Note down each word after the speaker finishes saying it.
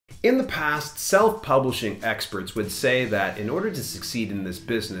In the past, self-publishing experts would say that in order to succeed in this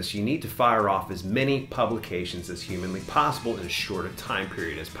business, you need to fire off as many publications as humanly possible in as short a time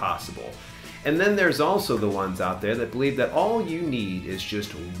period as possible. And then there's also the ones out there that believe that all you need is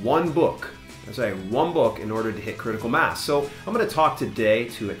just one book. I say one book in order to hit critical mass. So I'm going to talk today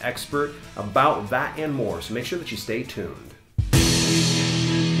to an expert about that and more, so make sure that you stay tuned.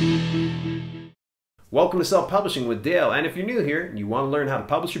 Welcome to Self-Publishing with Dale, and if you're new here and you want to learn how to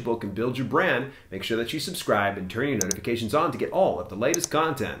publish your book and build your brand, make sure that you subscribe and turn your notifications on to get all of the latest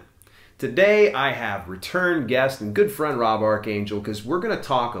content. Today I have return guest and good friend Rob Archangel, because we're going to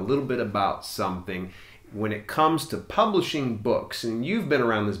talk a little bit about something when it comes to publishing books. And you've been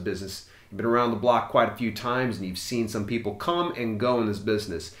around this business, you've been around the block quite a few times, and you've seen some people come and go in this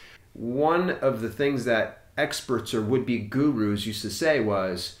business. One of the things that experts or would-be gurus used to say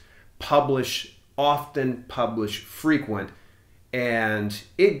was publish often, publish frequent, and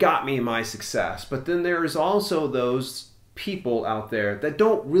it got me my success. But then there's also those people out there that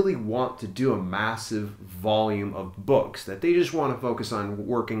don't really want to do a massive volume of books, that they just want to focus on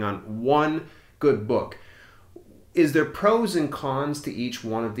working on one good book. Is there pros and cons to each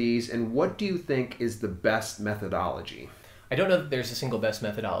one of these, and what do you think is the best methodology? I don't know that there's a single best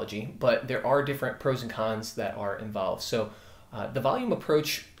methodology, but there are different pros and cons that are involved. So the volume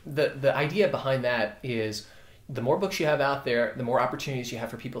approach, the idea behind that is the more books you have out there, the more opportunities you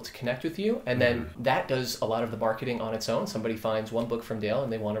have for people to connect with you, and then that does a lot of the marketing on its own. Somebody finds one book from Dale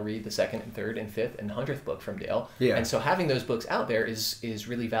and they want to read the second and third and fifth and 100th book from Dale. Yeah. And so having those books out there is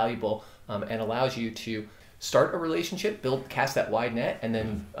really valuable and allows you to start a relationship, cast that wide net, and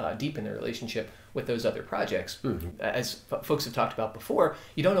then deepen the relationship with those other projects. As folks have talked about before,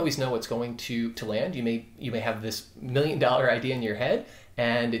 you don't always know what's going to land. You may have this $1 million idea in your head,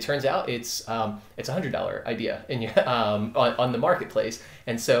 and it turns out it's a $100 idea in your, on the marketplace.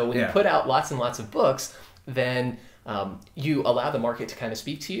 And so when you put out lots and lots of books, then you allow the market to kind of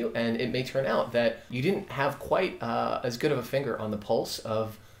speak to you, and it may turn out that you didn't have quite as good of a finger on the pulse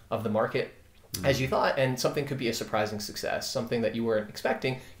of the market as you thought, and something could be a surprising success, something that you weren't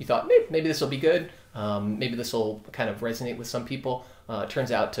expecting. You thought, maybe this will be good, maybe this will kind of resonate with some people.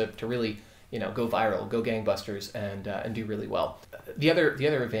 Turns out to really go viral, go gangbusters, and do really well. The other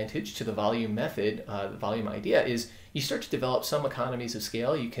advantage to the volume method, the volume idea, is you start to develop some economies of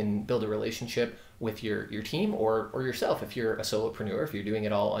scale. You can build a relationship with your team or yourself if you're a solopreneur, if you're doing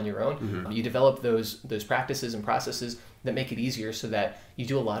it all on your own. You develop those practices and processes that make it easier, so that you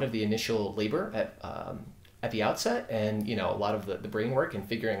do a lot of the initial labor at the outset, and a lot of the brain work and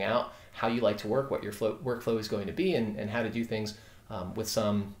figuring out how you like to work, what your workflow is going to be, and how to do things with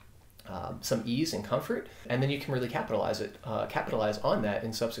some ease and comfort, and then you can really capitalize on that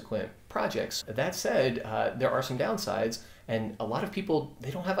in subsequent projects. That said, there are some downsides, and a lot of people,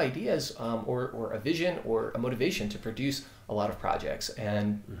 they don't have ideas or a vision or a motivation to produce a lot of projects,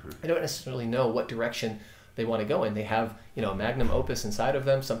 and they don't necessarily know what direction they want to go in. They have a magnum opus inside of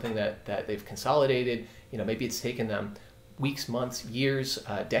them, something that they've consolidated. Maybe it's taken them weeks, months, years,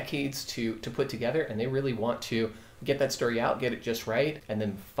 decades to put together, and they really want to get that story out, get it just right, and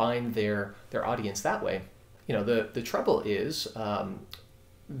then find their audience that way. The trouble is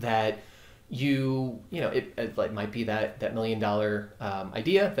that it might be that $1 million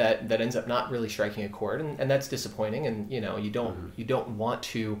idea that ends up not really striking a chord, and that's disappointing. And you don't want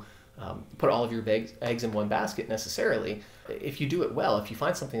to put all of your eggs in one basket necessarily. If you do it well, if you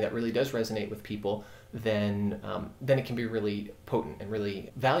find something that really does resonate with people, then it can be really potent and really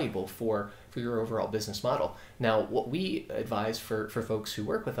valuable for your overall business model. Now, what we advise for folks who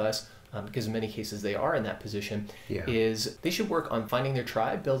work with us, because in many cases they are in that position, is they should work on finding their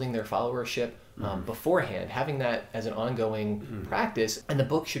tribe, building their followership beforehand, having that as an ongoing practice. And the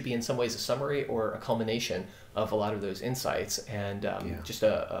book should be in some ways a summary or a culmination of a lot of those insights, and just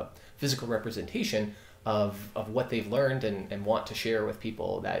a physical representation of what they've learned and want to share with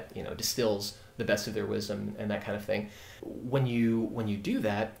people, that distills the best of their wisdom and that kind of thing. When you do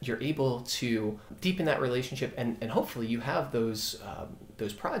that, you're able to deepen that relationship, and hopefully you have those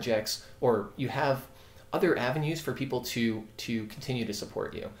projects, or you have other avenues for people to continue to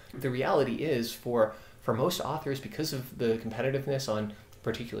support you. The reality is, for most authors, because of the competitiveness on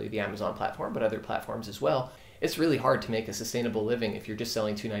particularly the Amazon platform, but other platforms as well, it's really hard to make a sustainable living if you're just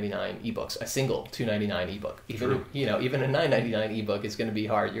selling $2.99 ebooks, a single $2.99 ebook. Even a $9.99 ebook is going to be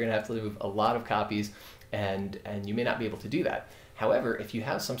hard. You're going to have to move a lot of copies, and you may not be able to do that. However, if you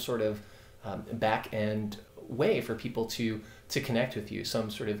have some sort of back end way for people to connect with you, some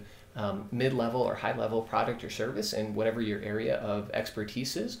sort of mid-level or high-level product or service in whatever your area of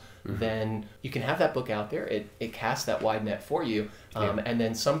expertise is, then you can have that book out there. It casts that wide net for you, and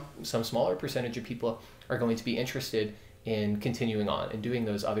then some smaller percentage of people are going to be interested in continuing on and doing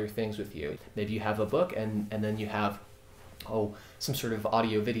those other things with you. Maybe you have a book and then you have some sort of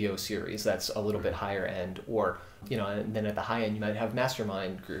audio video series that's a little bit higher end, or and then at the high end you might have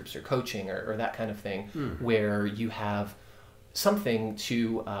mastermind groups or coaching or that kind of thing, where you have something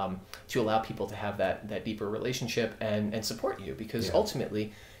to allow people to have that deeper relationship and support you, because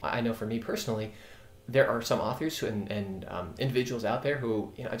ultimately, I know for me personally, there are some authors and individuals out there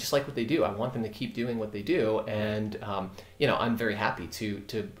who I just like what they do. I want them to keep doing what they do, and I'm very happy to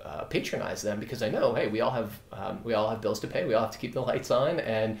patronize them, because I know, hey, we all have bills to pay. We all have to keep the lights on,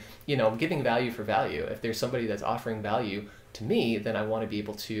 and giving value for value. If there's somebody that's offering value to me, then I want to be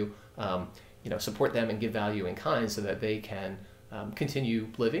able to support them and give value in kind, so that they can continue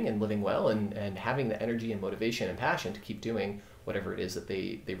living and living well, and having the energy and motivation and passion to keep doing whatever it is that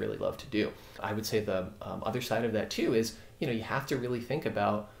they really love to do. I would say the other side of that too is, you have to really think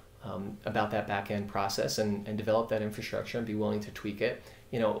about that back end process and develop that infrastructure and be willing to tweak it.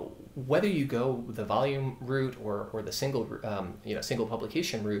 Whether you go the volume route or the single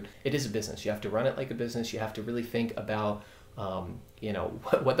publication route, it is a business. You have to run it like a business. You have to really think about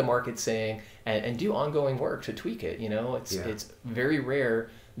what the market's saying, and do ongoing work to tweak it. It's very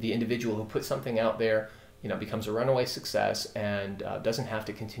rare the individual who puts something out there becomes a runaway success and doesn't have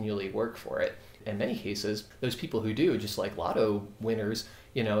to continually work for it. In many cases, those people who do, just like lotto winners,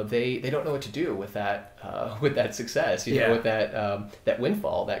 they don't know what to do with that success, with that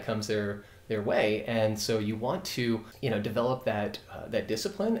windfall that comes their way. And so you want to develop that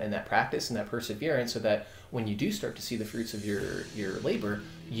discipline and that practice and that perseverance, so that when you do start to see the fruits of your labor,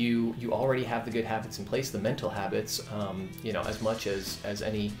 you already have the good habits in place, the mental habits, as much as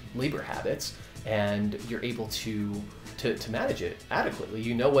any labor habits, and you're able to manage it adequately.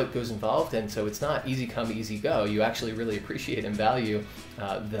 You know what goes involved, and so it's not easy come, easy go. You actually really appreciate and value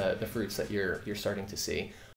the fruits that you're starting to see.